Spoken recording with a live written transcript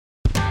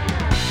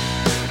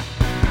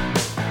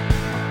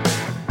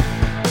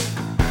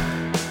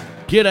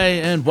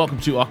G'day and welcome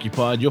to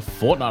Occupied, your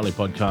fortnightly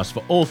podcast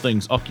for all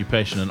things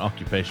occupation and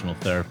occupational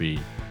therapy.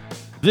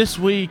 This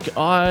week,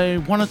 I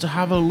wanted to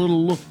have a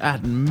little look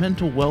at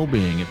mental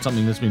well-being. It's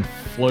something that's been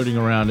floating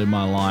around in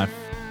my life,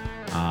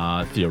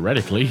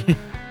 theoretically,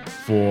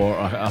 for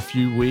a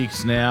few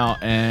weeks now,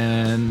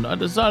 and I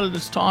decided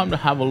it's time to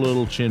have a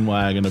little chin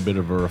wag and a bit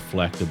of a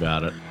reflect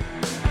about it.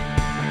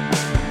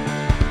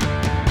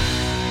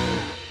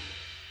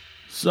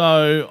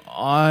 So,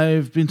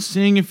 I've been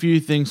seeing a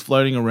few things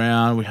floating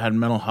around. We had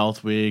Mental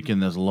Health Week,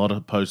 and there's a lot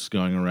of posts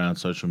going around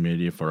social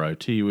media for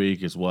OT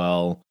Week as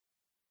well.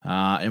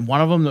 And one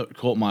of them that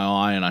caught my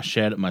eye, and I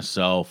shared it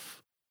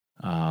myself,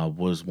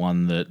 was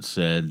one that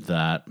said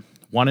that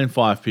 1 in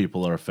 5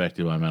 people are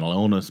affected by mental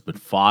illness, but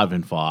 5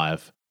 in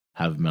 5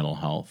 have mental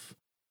health.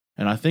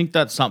 And I think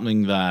that's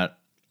something that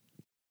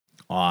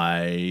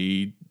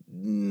I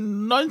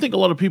don't think a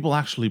lot of people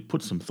actually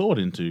put some thought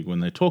into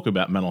when they talk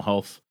about mental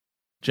health.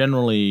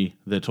 Generally,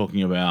 they're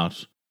talking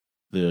about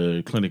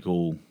the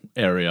clinical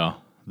area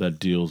that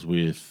deals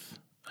with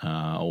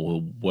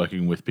or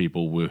working with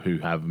people who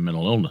have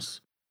mental illness.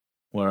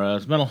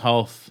 Whereas mental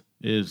health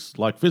is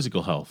like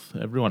physical health.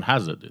 Everyone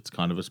has it. It's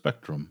kind of a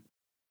spectrum.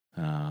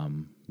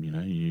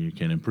 You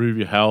can improve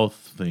your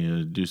health,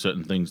 do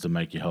certain things to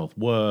make your health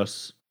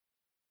worse.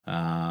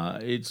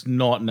 It's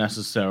not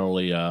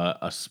necessarily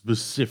a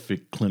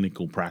specific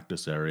clinical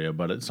practice area,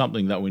 but it's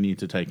something that we need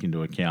to take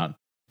into account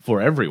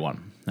for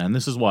everyone. And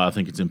this is why I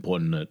think it's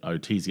important that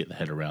OTs get their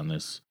head around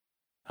this.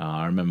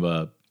 I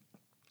remember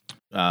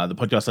the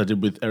podcast I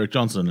did with Eric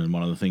Johnson, and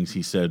one of the things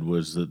he said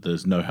was that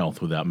there's no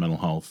health without mental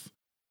health.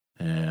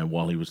 And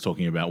while he was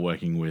talking about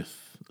working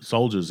with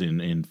soldiers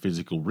in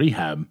physical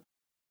rehab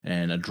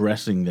and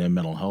addressing their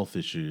mental health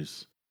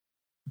issues,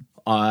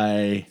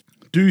 I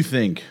do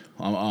think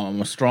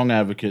I'm a strong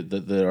advocate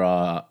that there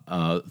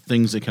are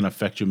things that can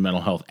affect your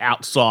mental health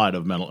outside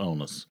of mental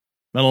illness.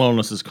 Mental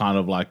illness is kind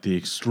of like the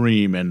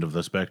extreme end of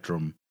the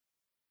spectrum,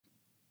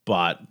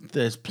 but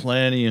there's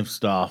plenty of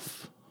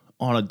stuff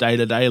on a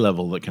day-to-day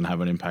level that can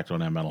have an impact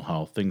on our mental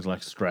health. Things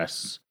like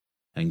stress,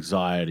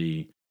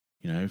 anxiety,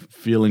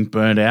 feeling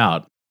burnt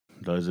out.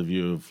 Those of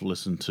you who've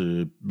listened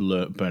to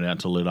Burnt Out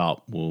to Lit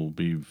Up will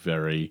be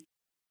very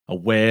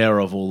aware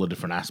of all the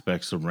different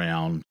aspects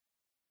around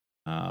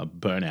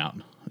burnout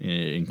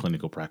in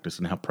clinical practice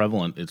and how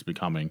prevalent it's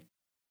becoming.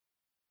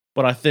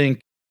 But I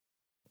think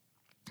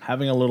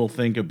having a little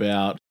think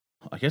about,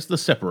 the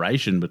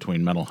separation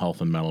between mental health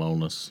and mental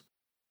illness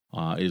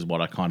is what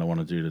I kind of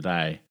want to do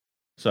today.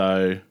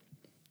 So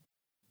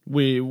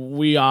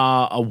we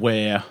are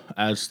aware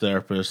as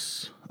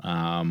therapists,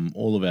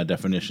 all of our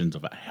definitions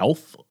of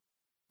health,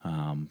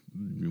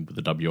 with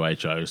the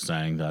WHO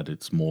saying that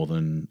it's more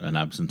than an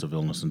absence of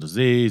illness and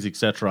disease,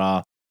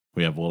 etc.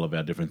 We have all of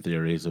our different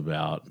theories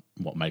about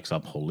what makes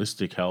up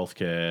holistic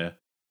healthcare.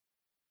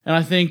 And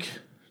I think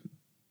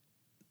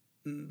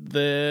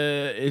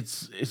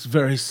it's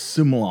very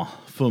similar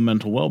for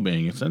mental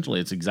well-being. Essentially,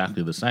 it's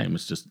exactly the same.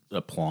 It's just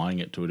applying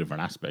it to a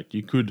different aspect.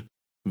 You could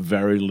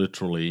very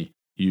literally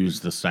use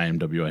the same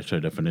WHO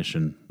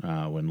definition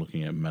when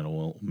looking at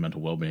mental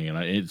well-being, and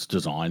it's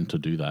designed to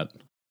do that.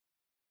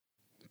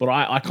 But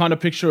I kind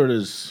of picture it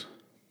as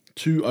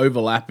two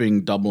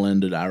overlapping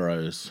double-ended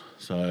arrows.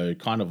 So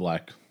kind of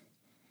like,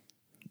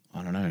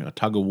 a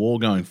tug of war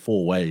going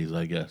 4 ways,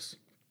 I guess.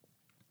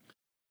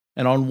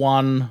 And on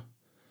one,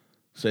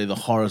 say the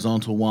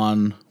horizontal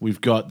one,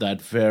 we've got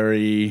that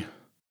very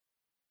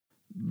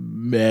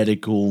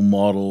medical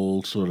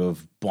model sort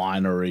of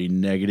binary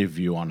negative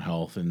view on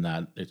health, in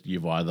that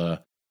you've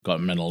either got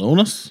mental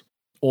illness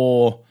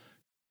or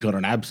got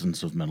an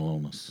absence of mental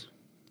illness,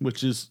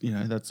 which is,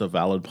 that's a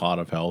valid part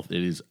of health.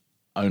 It is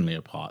only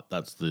a part.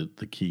 That's the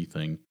key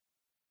thing.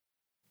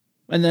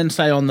 And then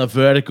say on the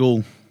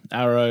vertical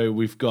arrow,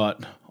 we've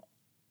got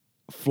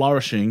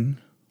flourishing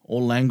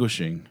or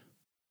languishing.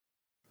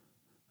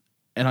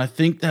 And I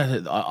think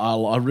that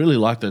I really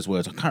like those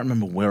words. I can't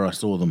remember where I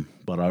saw them,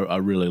 but I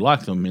really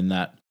like them in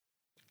that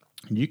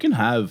you can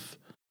have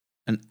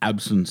an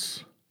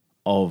absence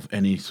of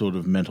any sort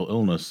of mental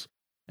illness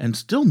and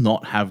still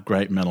not have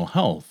great mental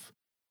health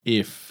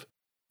if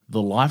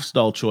the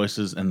lifestyle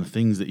choices and the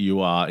things that you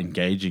are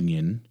engaging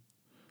in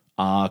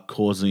are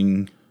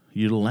causing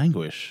you to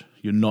languish.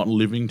 You're not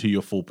living to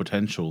your full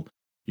potential.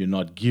 You're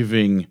not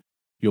giving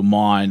your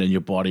mind and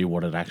your body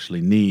what it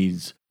actually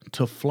needs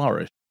to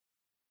flourish.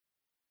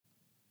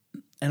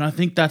 And I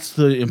think that's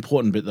the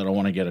important bit that I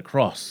want to get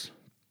across.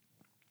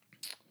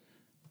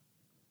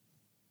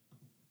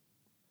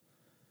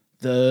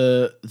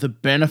 The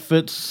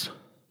benefits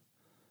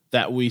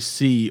that we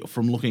see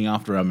from looking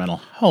after our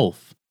mental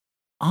health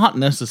aren't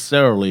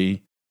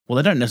necessarily,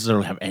 they don't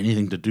necessarily have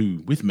anything to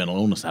do with mental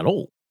illness at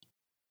all.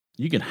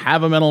 You can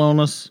have a mental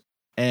illness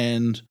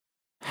and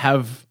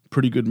have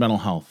pretty good mental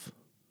health.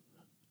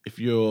 If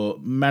you're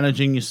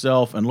managing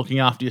yourself and looking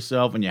after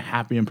yourself and you're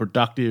happy and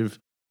productive,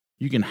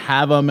 you can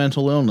have a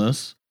mental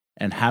illness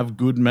and have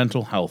good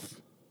mental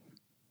health.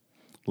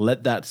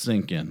 Let that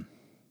sink in.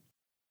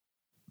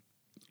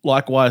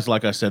 Likewise,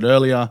 like I said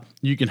earlier,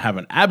 you can have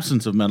an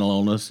absence of mental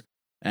illness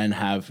and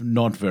have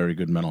not very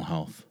good mental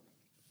health.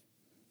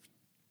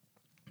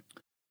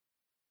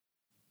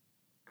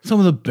 Some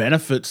of the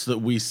benefits that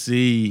we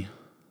see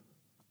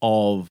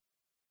of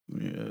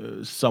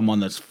someone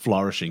that's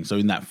flourishing, so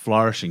in that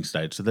flourishing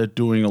state, so they're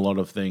doing a lot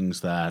of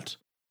things that,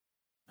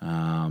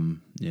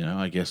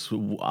 I guess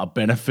are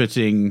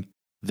benefiting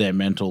their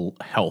mental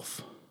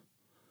health.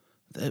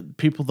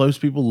 Those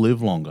people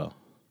live longer.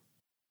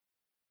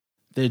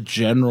 They're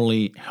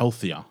generally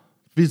healthier,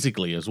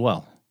 physically as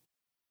well.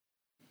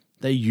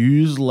 They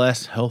use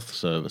less health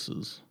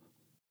services.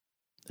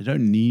 They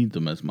don't need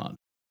them as much.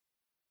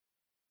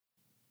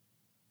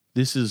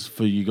 This is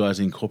for you guys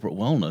in corporate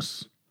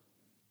wellness.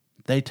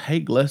 They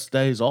take less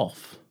days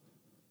off.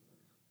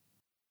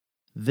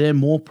 They're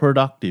more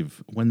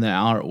productive when they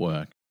are at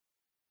work.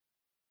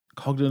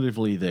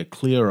 Cognitively, they're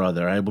clearer.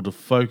 They're able to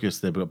focus.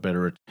 They've got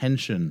better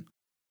attention.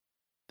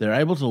 They're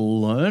able to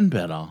learn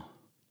better.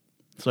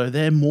 So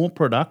they're more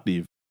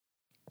productive.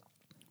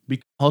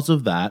 Because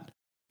of that,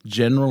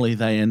 generally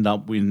they end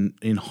up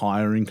in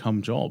higher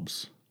income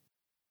jobs.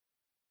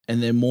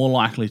 And they're more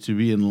likely to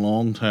be in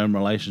long-term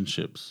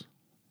relationships.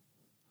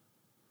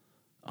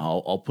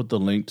 I'll put the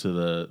link to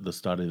the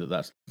study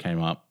that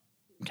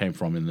came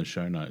from in the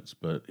show notes,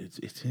 but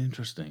it's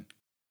interesting.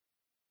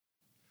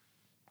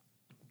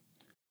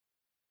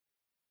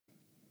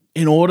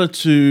 In order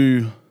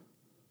to,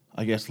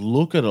 I guess,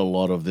 look at a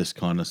lot of this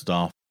kind of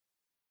stuff,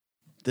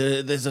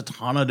 there's a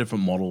ton of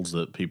different models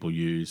that people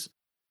use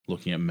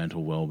looking at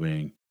mental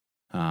well-being.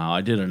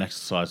 I did an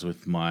exercise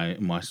with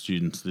my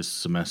students this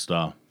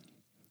semester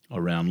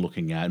around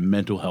looking at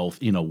mental health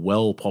in a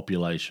well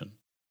population.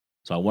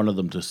 So I wanted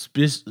them to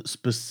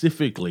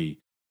specifically,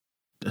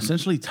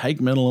 essentially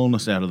take mental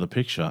illness out of the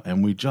picture,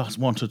 and we just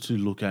wanted to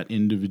look at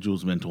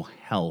individuals' mental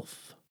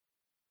health.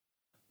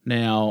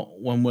 Now,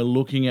 when we're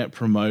looking at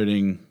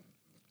promoting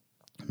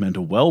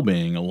mental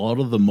well-being, a lot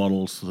of the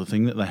models, the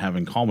thing that they have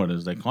in common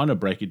is they kind of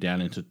break it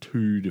down into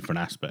two different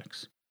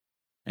aspects.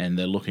 And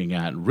they're looking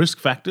at risk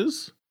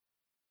factors,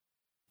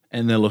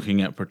 and they're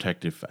looking at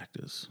protective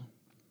factors.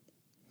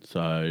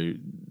 So,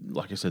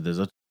 like I said, there's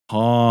a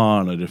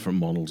ton of different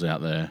models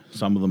out there.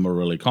 Some of them are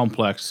really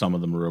complex, some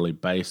of them are really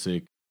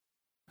basic.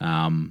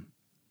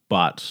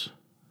 But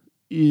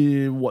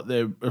what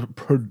they're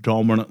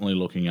predominantly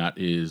looking at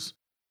is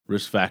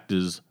risk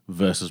factors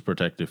versus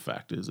protective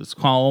factors. It's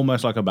kind of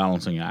almost like a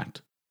balancing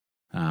act,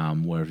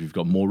 where if you've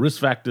got more risk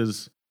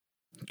factors,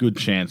 good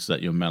chance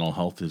that your mental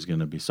health is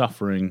going to be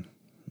suffering,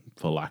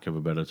 for lack of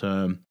a better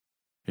term.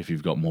 If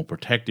you've got more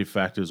protective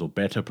factors or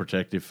better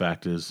protective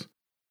factors,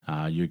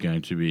 you're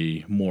going to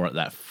be more at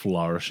that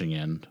flourishing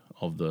end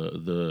of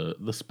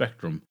the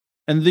spectrum.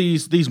 And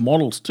these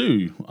models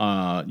too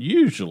are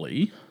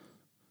usually,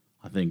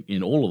 I think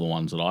in all of the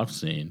ones that I've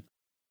seen,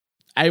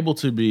 able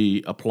to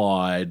be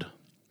applied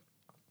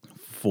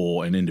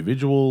for an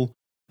individual.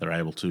 They're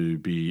able to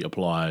be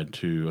applied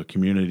to a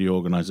community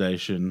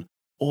organization,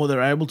 or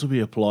they're able to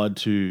be applied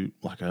to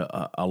like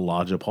a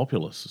larger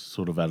populace,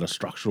 sort of at a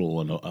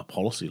structural and a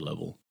policy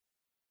level.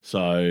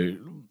 So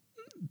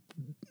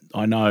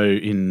I know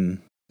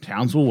in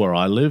Townsville, where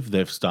I live,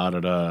 they've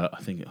started I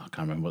can't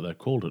remember what they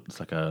called it. It's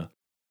like a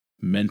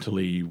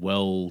mentally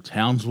well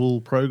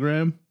Townsville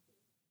program.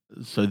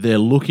 So they're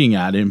looking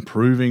at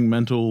improving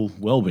mental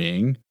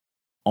well-being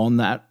on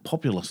that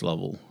populace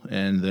level,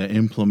 and they're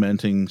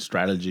implementing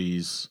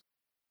strategies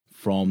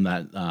from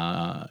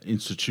that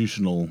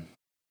institutional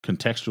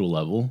contextual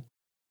level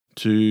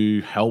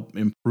to help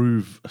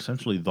improve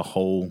essentially the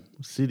whole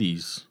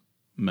city's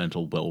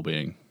mental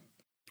well-being,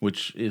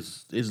 which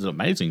is an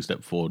amazing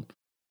step forward.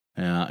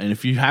 And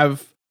if you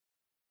have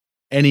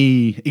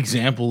any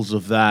examples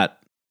of that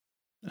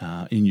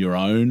in your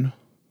own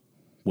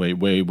where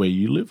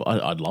you live,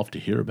 I'd love to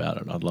hear about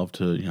it. I'd love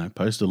to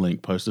post a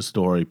link, post a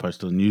story,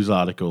 post a news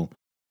article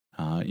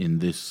in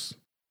the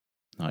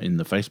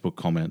Facebook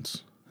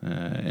comments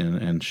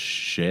and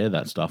share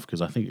that stuff,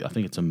 because I think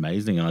it's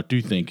amazing, and I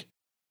do think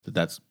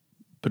that's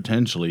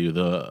potentially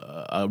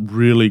a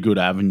really good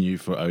avenue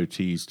for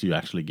OTs to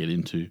actually get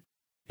into,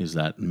 is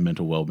that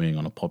mental well-being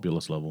on a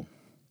populace level.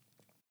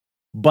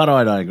 But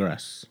I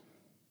digress.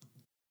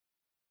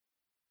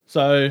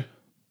 So,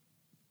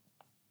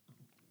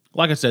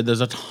 like I said,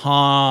 there's a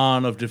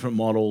ton of different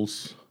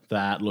models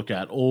that look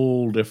at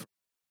all different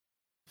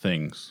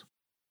things.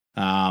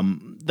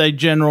 They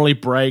generally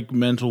break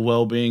mental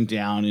well-being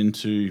down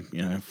into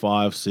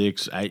 5,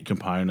 6, 8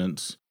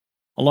 components.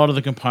 A lot of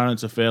the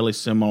components are fairly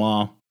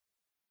similar.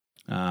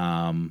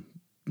 Mental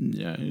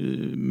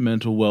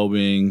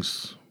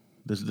well-beings,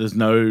 there's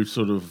no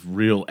sort of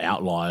real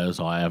outliers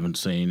I haven't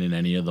seen in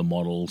any of the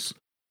models.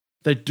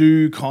 They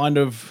do kind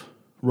of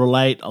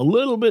relate a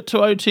little bit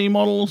to OT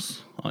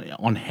models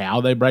on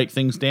how they break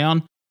things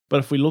down. But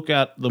if we look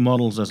at the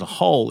models as a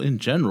whole, in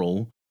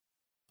general,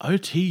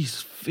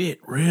 OTs fit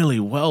really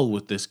well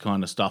with this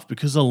kind of stuff,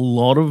 because a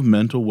lot of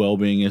mental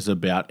well-being is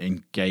about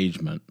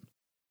engagement.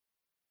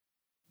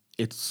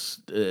 It's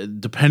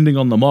depending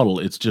on the model,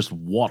 it's just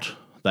what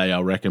they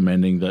are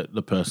recommending that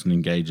the person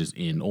engages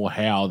in, or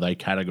how they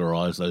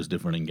categorize those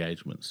different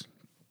engagements.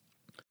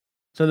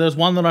 So there's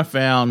one that I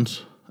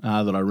found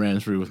that I ran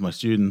through with my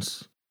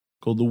students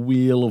called the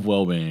Wheel of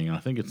Wellbeing. And I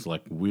think it's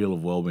like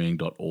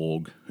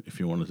wheelofwellbeing.org if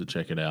you wanted to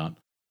check it out.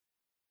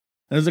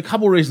 And there's a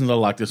couple reasons I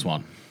like this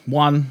one.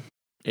 One,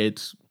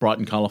 it's bright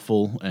and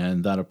colourful,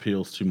 and that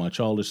appeals to my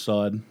childish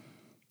side.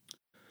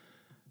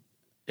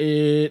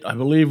 It, I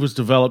believe, was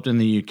developed in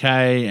the UK,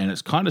 and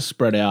it's kind of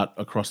spread out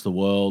across the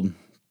world.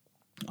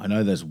 I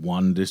know there's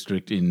one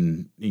district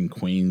in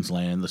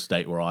Queensland, the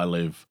state where I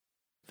live,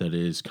 that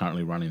is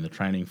currently running the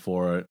training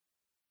for it.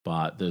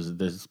 But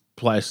there's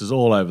places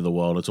all over the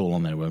world. It's all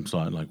on their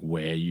website, like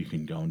where you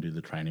can go and do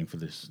the training for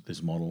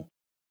this model.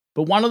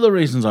 But one of the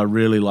reasons I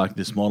really like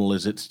this model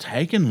is it's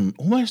taken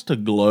almost a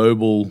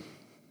global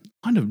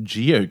kind of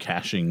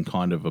geocaching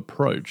kind of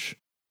approach,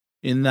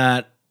 in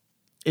that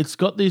it's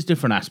got these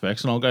different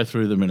aspects, and I'll go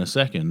through them in a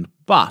second,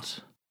 but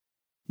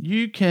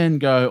you can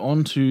go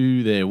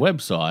onto their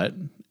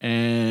website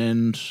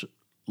and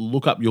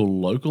look up your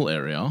local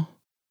area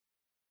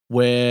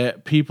where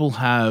people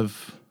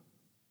have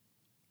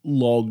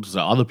logged,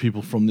 so other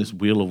people from this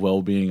Wheel of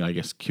Wellbeing, I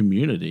guess,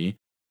 community,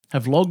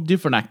 have logged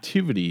different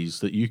activities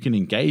that you can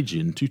engage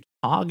in to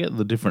target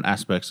the different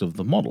aspects of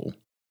the model.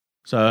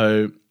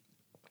 So,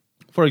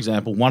 for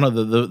example, one of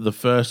the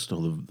first,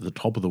 or the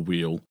top of the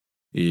wheel,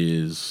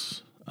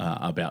 is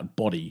about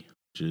body,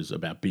 which is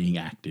about being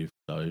active.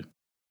 So,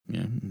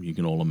 you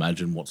can all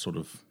imagine what sort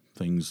of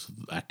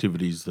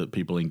activities that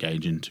people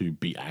engage in to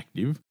be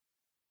active.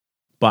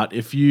 But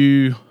if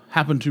you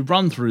happen to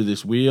run through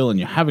this wheel and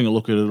you're having a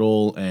look at it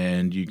all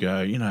and you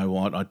go, you know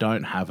what, I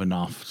don't have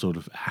enough sort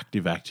of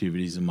active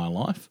activities in my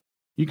life,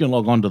 you can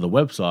log onto the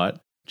website,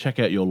 check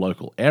out your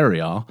local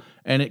area,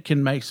 and it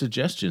can make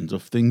suggestions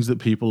of things that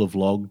people have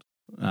logged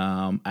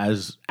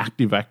as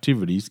active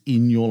activities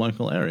in your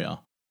local area.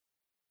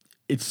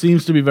 It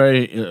seems to be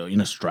very, in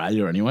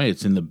Australia anyway,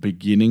 it's in the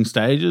beginning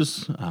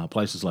stages.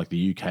 Places like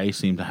the UK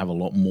seem to have a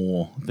lot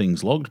more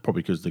things logged,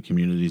 probably because the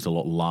community is a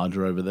lot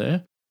larger over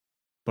there.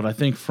 But I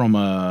think from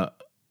I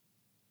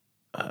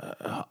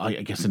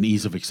guess an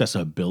ease of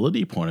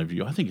accessibility point of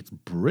view, I think it's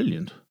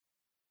brilliant.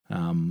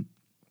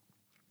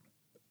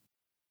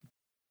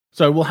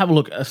 So we'll have a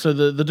look. So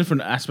the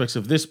different aspects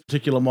of this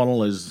particular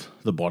model is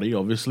the body,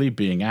 obviously,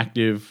 being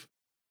active.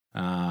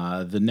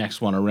 The next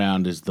one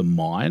around is the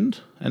mind,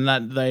 and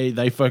that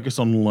they focus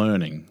on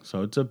learning.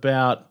 So it's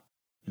about,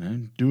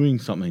 doing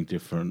something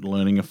different,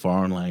 learning a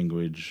foreign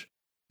language,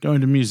 going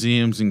to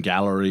museums and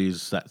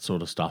galleries, that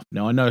sort of stuff.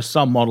 Now, I know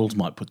some models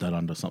might put that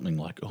under something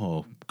like,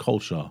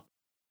 culture.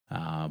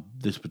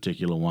 This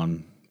particular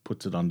one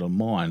puts it under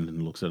mind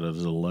and looks at it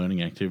as a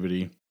learning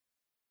activity.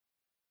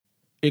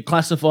 It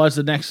classifies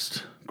the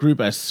next group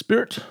as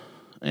spirit,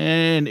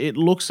 and it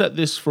looks at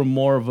this from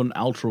more of an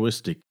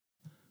altruistic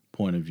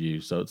point of view.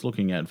 So it's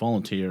looking at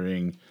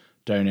volunteering,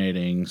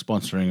 donating,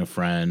 sponsoring a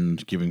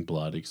friend, giving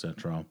blood,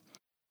 etc.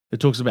 It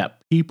talks about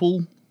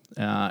people,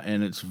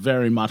 and it's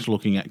very much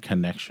looking at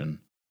connection.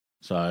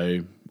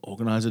 So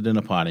organize a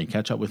dinner party,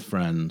 catch up with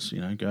friends,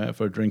 go out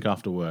for a drink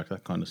after work,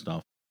 that kind of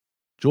stuff.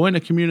 Join a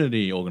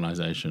community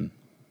organization.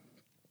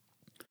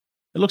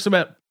 It looks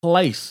about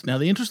place. Now,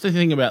 the interesting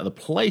thing about the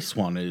place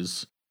one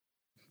is,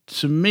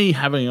 to me,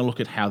 having a look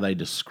at how they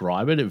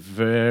describe it, it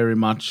very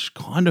much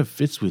kind of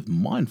fits with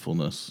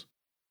mindfulness,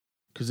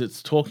 because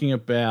it's talking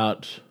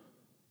about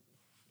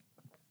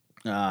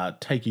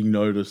taking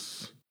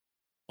notice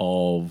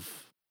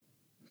of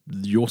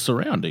your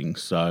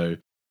surroundings. So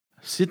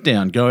sit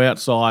down, go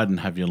outside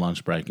and have your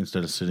lunch break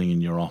instead of sitting in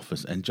your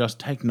office, and just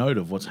take note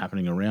of what's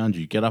happening around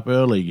you. Get up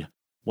early,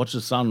 watch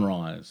the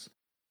sunrise,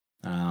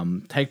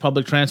 take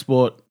public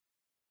transport,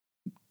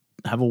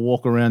 have a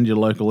walk around your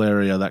local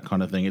area, that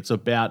kind of thing. It's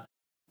about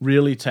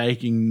really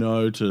taking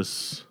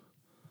notice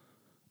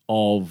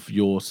of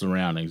your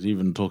surroundings. It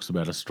even talks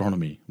about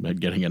astronomy,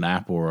 about getting an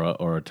app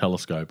or a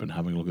telescope and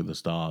having a look at the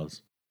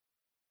stars.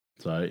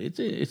 So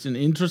it's an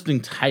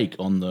interesting take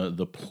on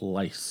the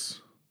place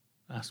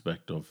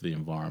aspect of the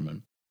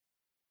environment.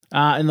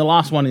 And the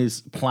last one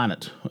is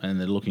planet, and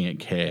they're looking at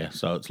care.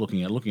 So it's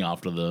looking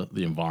after the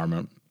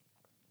environment,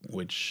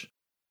 which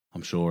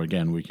I'm sure,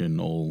 again, we can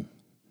all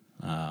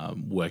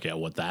work out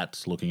what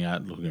that's looking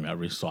about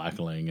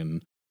recycling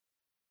and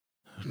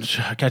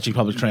catching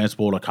public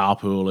transport or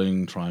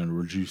carpooling, trying to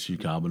reduce your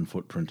carbon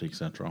footprint,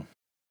 etc.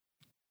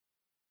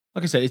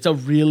 Like I said, it's a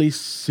really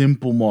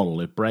simple model.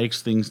 It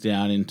breaks things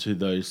down into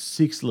those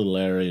 6 little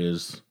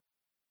areas,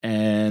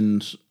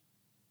 and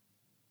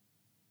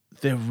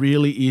they're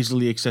really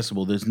easily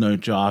accessible. There's no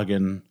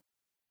jargon.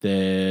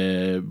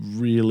 They're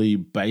really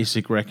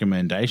basic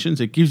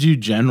recommendations. It gives you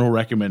general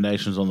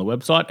recommendations on the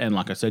website, and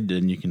like I said,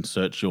 then you can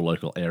search your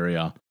local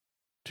area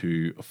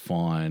to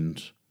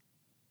find,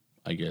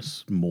 I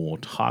guess, more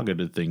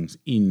targeted things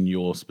in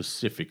your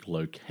specific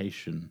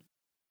location.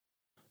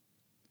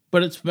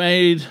 But it's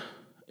made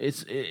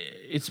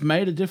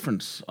a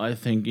difference, I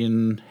think,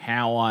 in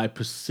how I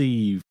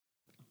perceive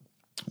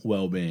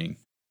well-being.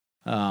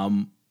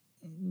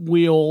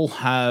 We all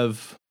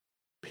have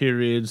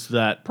periods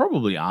that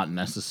probably aren't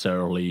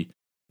necessarily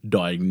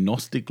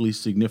diagnostically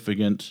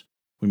significant.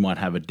 We might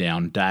have a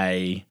down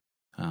day,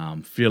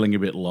 feeling a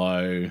bit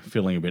low,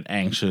 feeling a bit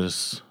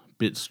anxious, a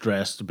bit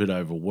stressed, a bit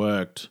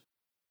overworked.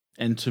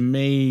 And to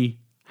me,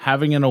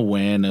 having an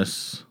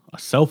awareness, a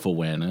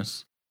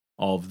self-awareness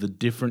of the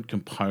different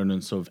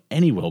components of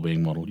any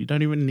well-being model. You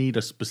don't even need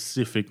a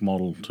specific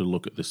model to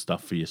look at this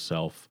stuff for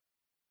yourself.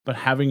 But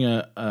having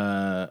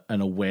an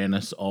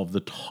awareness of the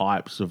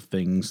types of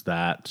things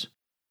that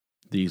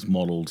these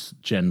models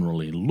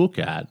generally look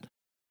at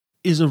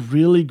is a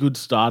really good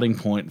starting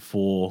point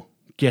for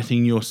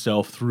getting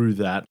yourself through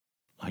that,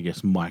 I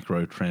guess,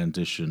 micro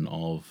transition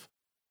of,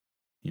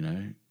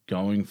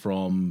 going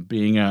from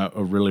being a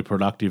really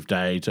productive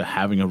day to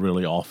having a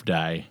really off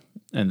day,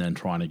 and then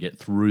trying to get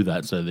through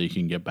that so that you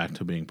can get back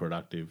to being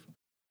productive.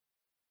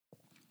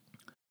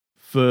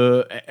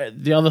 For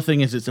the other thing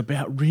is, it's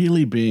about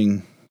really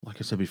being, like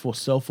I said before,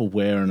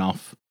 self-aware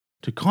enough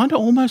to kind of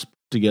almost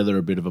put together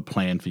a bit of a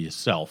plan for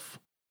yourself.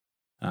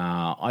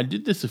 I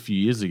did this a few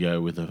years ago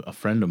with a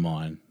friend of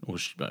mine, or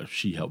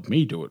she helped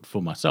me do it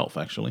for myself,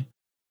 actually,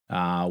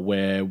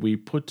 where we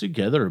put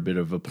together a bit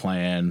of a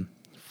plan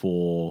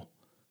for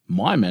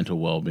my mental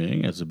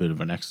well-being as a bit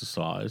of an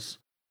exercise.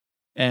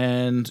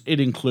 And it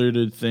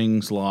included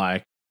things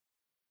like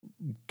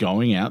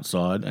going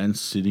outside and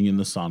sitting in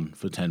the sun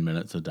for 10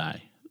 minutes a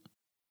day.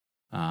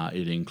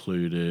 It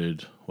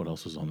included, what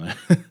else was on there?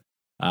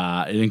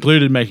 It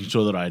included making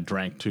sure that I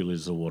drank 2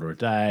 liters of water a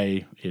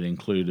day. It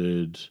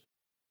included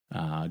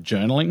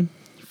journaling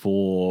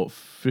for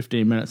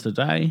 15 minutes a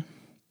day.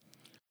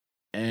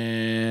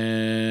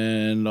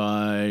 And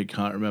I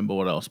can't remember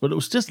what else, but it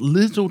was just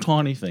little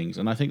tiny things.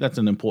 And I think that's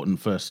an important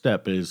first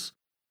step is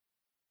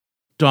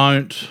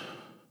don't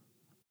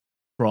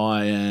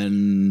try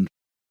and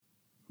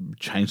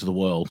change the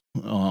world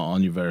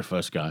on your very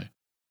first go.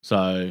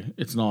 So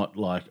it's not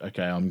like,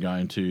 okay, I'm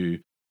going to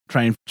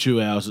train for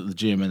 2 hours at the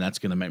gym and that's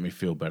going to make me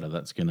feel better.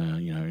 That's going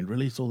to,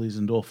 release all these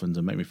endorphins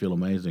and make me feel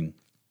amazing.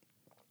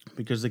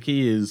 Because the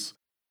key is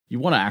you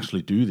want to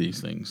actually do these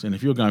things. And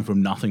if you're going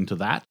from nothing to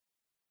that,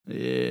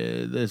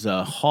 there's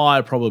a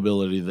high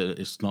probability that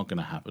it's not going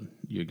to happen.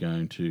 You're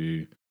going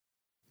to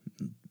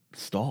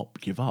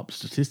stop, give up.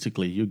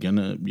 Statistically, you're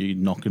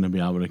not going to be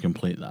able to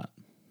complete that.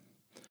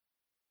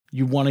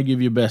 You want to give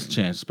your best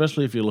chance,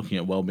 especially if you're looking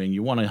at well-being.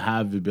 You want to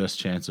have the best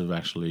chance of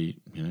actually,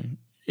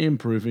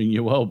 improving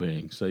your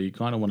well-being. So you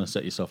kind of want to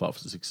set yourself up for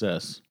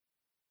success.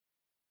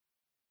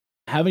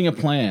 Having a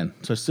plan,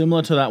 so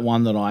similar to that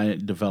one that I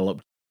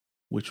developed,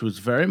 which was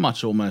very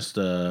much almost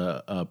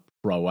a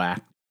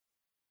proactive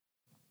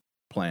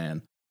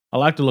plan. I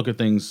like to look at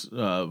things,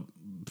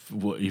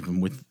 even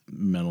with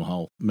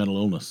mental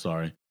illness,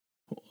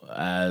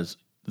 as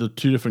the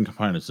two different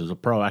components. There's a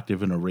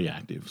proactive and a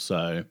reactive.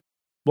 So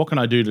what can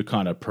I do to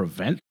kind of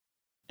prevent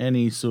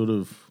any sort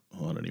of,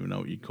 I don't even know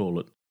what you call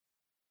it,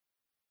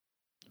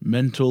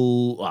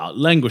 mental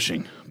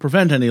languishing.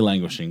 Prevent any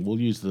languishing. We'll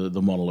use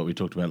the model that we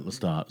talked about at the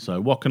start.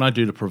 So what can I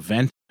do to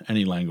prevent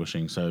any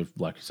languishing? So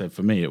like I said,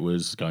 for me, it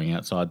was going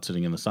outside,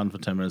 sitting in the sun for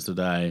 10 minutes a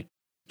day,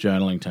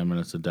 journaling 10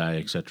 minutes a day,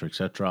 etc.,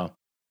 etc.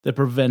 They're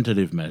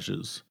preventative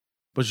measures.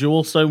 But you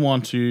also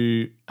want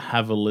to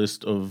have a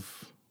list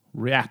of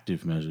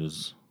reactive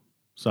measures.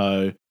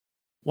 So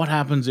what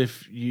happens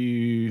if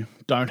you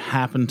don't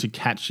happen to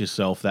catch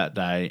yourself that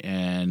day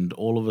and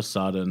all of a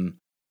sudden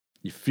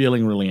you're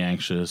feeling really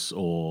anxious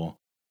or,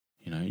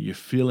 you're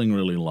feeling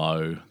really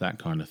low, that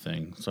kind of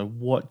thing. So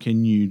what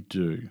can you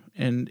do?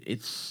 And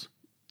it's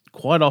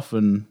quite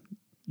often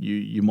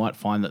you might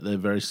find that they're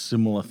very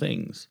similar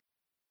things.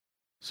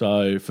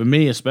 So for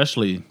me,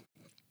 especially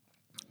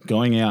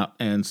going out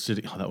and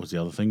sitting, that was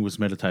the other thing, was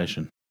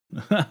meditation.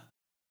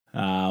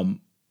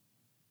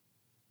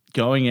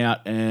 Going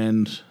out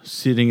and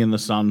sitting in the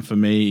sun for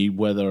me,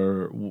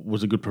 whether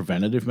was a good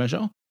preventative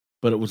measure,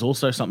 but it was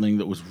also something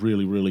that was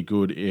really, really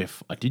good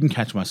if I didn't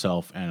catch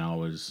myself and I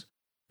was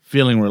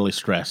feeling really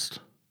stressed.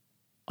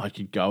 I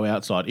could go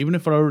outside, even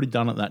if I'd already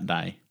done it that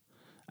day,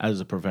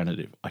 as a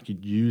preventative. I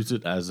could use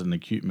it as an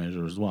acute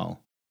measure as well.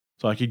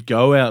 So I could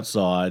go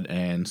outside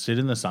and sit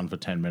in the sun for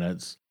 10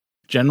 minutes.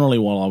 Generally,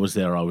 while I was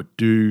there, I would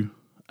do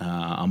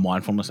a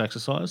mindfulness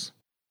exercise,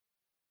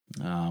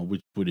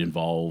 which would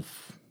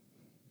involve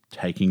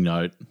taking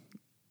note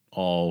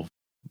of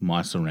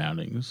my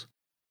surroundings.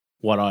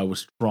 What I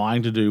was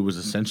trying to do was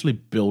essentially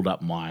build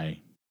up my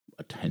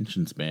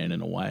attention span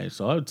in a way.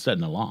 So I would set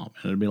an alarm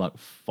and it'd be like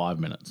 5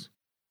 minutes.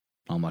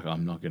 I'm like,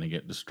 I'm not going to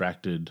get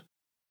distracted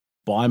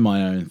by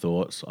my own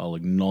thoughts. I'll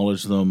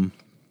acknowledge them,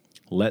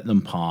 let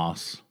them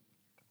pass.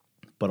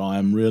 But I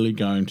am really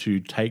going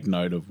to take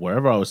note of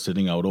wherever I was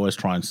sitting. I would always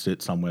try and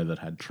sit somewhere that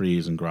had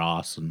trees and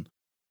grass and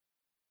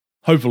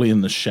hopefully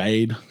in the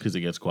shade because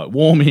it gets quite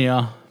warm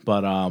here.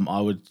 But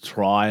I would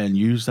try and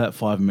use that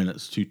 5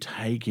 minutes to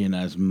take in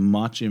as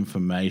much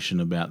information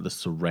about the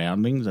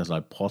surroundings as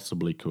I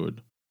possibly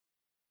could.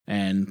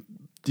 And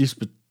this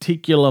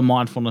particular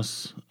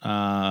mindfulness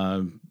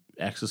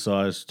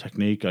exercise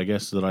technique, I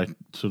guess, that I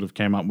sort of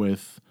came up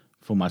with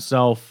for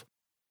myself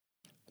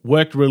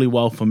Worked really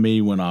well for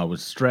me when I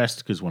was stressed,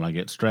 because when I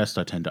get stressed,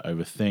 I tend to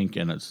overthink,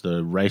 and it's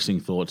the racing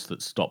thoughts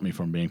that stop me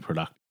from being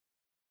productive.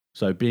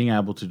 So being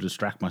able to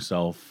distract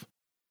myself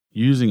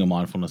using a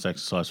mindfulness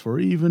exercise for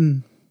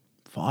even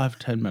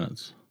 5-10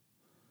 minutes.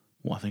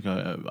 Well, I think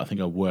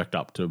I worked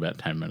up to about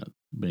 10 minutes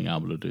being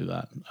able to do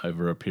that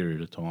over a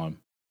period of time.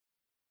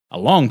 A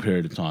long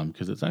period of time,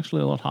 because it's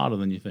actually a lot harder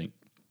than you think.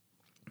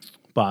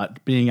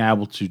 But being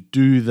able to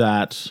do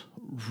that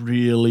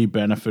really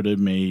benefited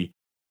me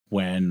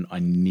when I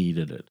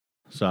needed it.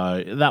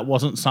 So that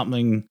wasn't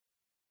something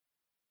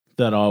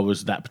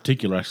that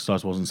particular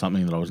exercise wasn't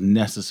something that I was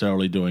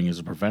necessarily doing as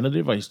a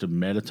preventative. I used to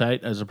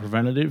meditate as a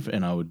preventative,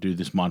 and I would do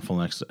this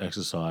mindfulness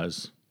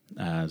exercise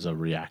as a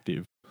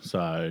reactive.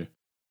 So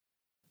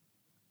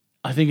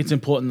I think it's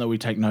important that we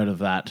take note of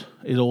that.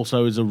 It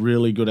also is a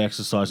really good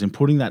exercise in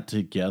putting that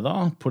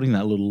together, putting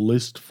that little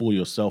list for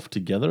yourself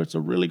together. It's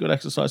a really good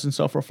exercise in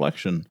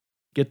self-reflection.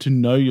 Get to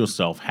know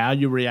yourself, how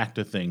you react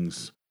to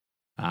things,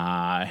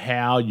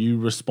 how you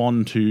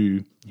respond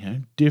to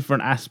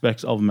different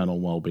aspects of mental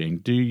well-being.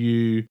 Do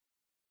you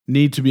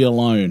need to be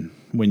alone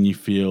when you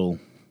feel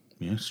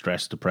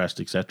stressed, depressed,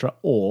 etc.,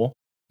 or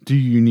do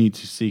you need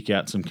to seek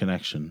out some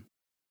connection?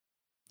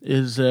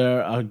 Is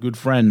there a good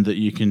friend that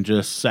you can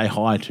just say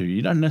hi to?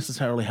 You don't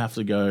necessarily have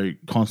to go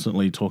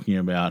constantly talking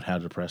about how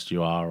depressed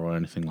you are or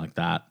anything like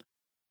that,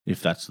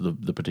 if that's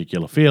the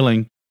particular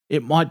feeling.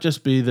 It might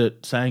just be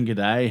that saying good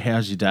day,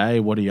 how's your day,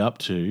 what are you up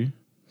to?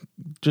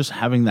 Just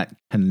having that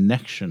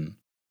connection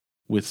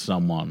with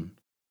someone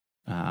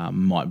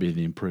might be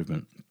the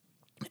improvement.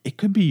 It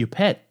could be your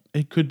pet.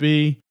 It could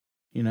be,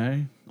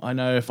 I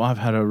know if I've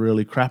had a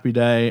really crappy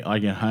day, I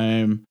get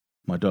home,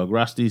 my dog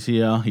Rusty's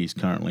here. He's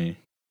currently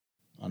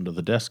under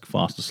the desk,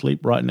 fast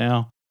asleep right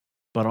now.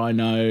 But I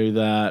know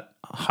that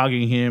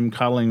hugging him,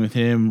 cuddling with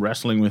him,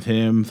 wrestling with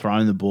him,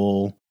 throwing the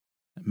ball,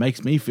 it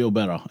makes me feel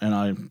better. And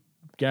I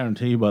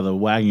guarantee by the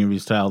wagging of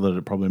his tail that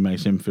it probably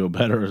makes him feel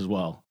better as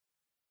well.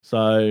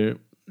 So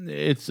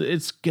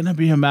it's going to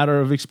be a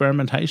matter of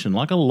experimentation,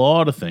 like a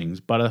lot of things.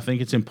 But I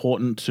think it's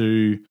important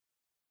to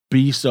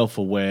be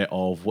self-aware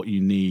of what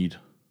you need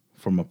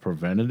from a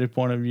preventative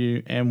point of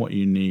view and what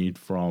you need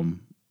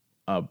from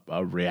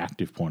a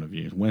reactive point of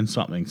view. When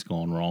something's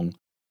gone wrong,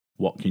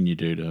 what can you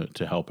do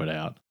to help it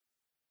out?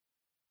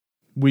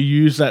 We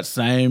use that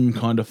same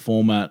kind of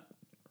format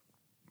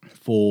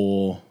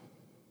for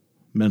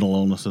mental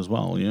illness as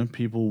well.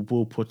 People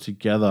will put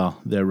together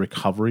their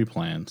recovery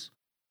plans.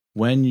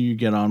 When you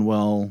get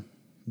unwell,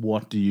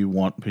 what do you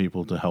want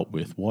people to help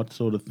with? What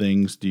sort of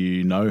things do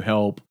you know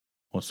help?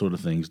 What sort of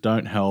things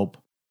don't help?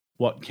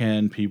 What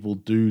can people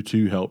do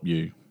to help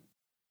you?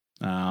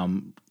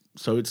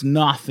 So it's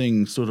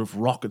nothing sort of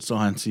rocket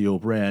sciencey or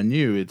brand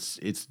new.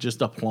 It's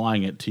just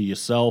applying it to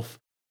yourself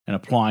and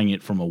applying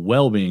it from a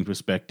well-being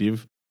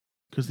perspective,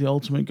 because the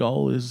ultimate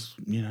goal is,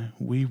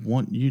 we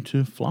want you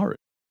to flourish.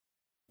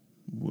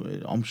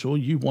 I'm sure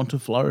you want to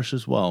flourish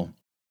as well.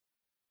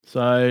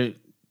 So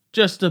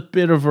just a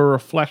bit of a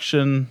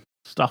reflection,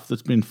 stuff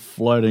that's been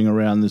floating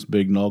around this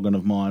big noggin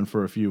of mine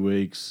for a few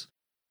weeks.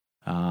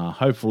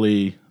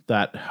 Hopefully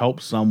that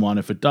helps someone.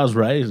 If it does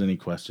raise any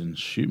questions,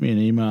 shoot me an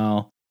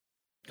email.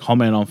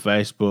 Comment on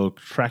Facebook,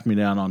 track me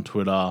down on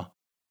Twitter.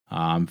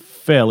 I'm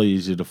fairly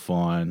easy to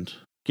find.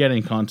 Get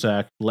in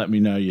contact, let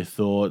me know your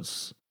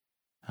thoughts.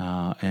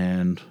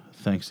 And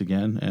thanks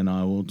again, and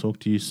I will talk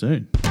to you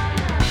soon.